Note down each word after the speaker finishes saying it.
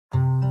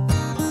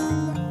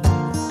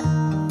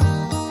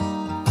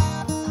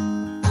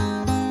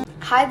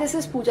Hi, this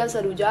is Pooja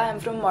Saluja. I'm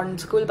from Modern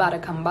School,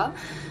 Barakhamba.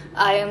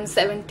 I am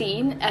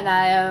 17 and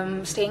I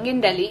am staying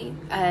in Delhi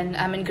and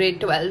I'm in grade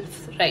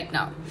 12 right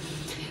now.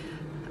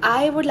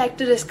 I would like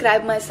to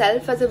describe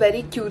myself as a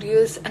very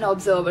curious and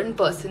observant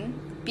person.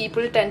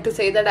 People tend to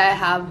say that I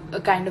have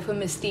a kind of a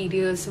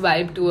mysterious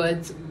vibe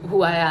towards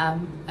who I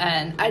am,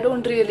 and I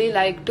don't really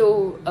like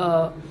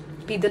to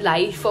be the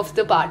life of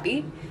the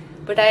party,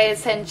 but I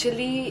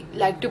essentially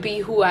like to be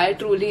who I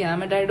truly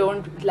am, and I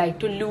don't like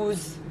to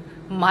lose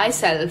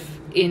myself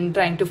in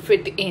trying to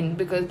fit in,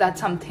 because that's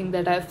something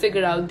that I've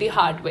figured out the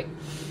hard way.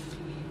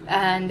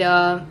 And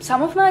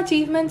some of my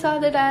achievements are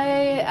that I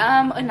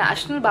am a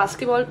national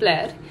basketball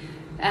player,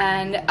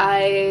 and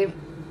I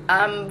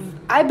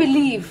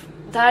believe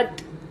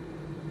that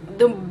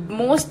the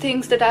most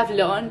things that I've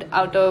learned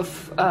out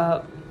of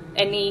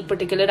any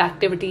particular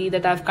activity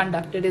that I've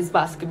conducted is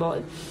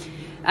basketball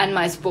and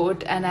my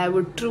sport, and I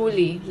would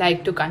truly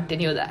like to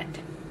continue that.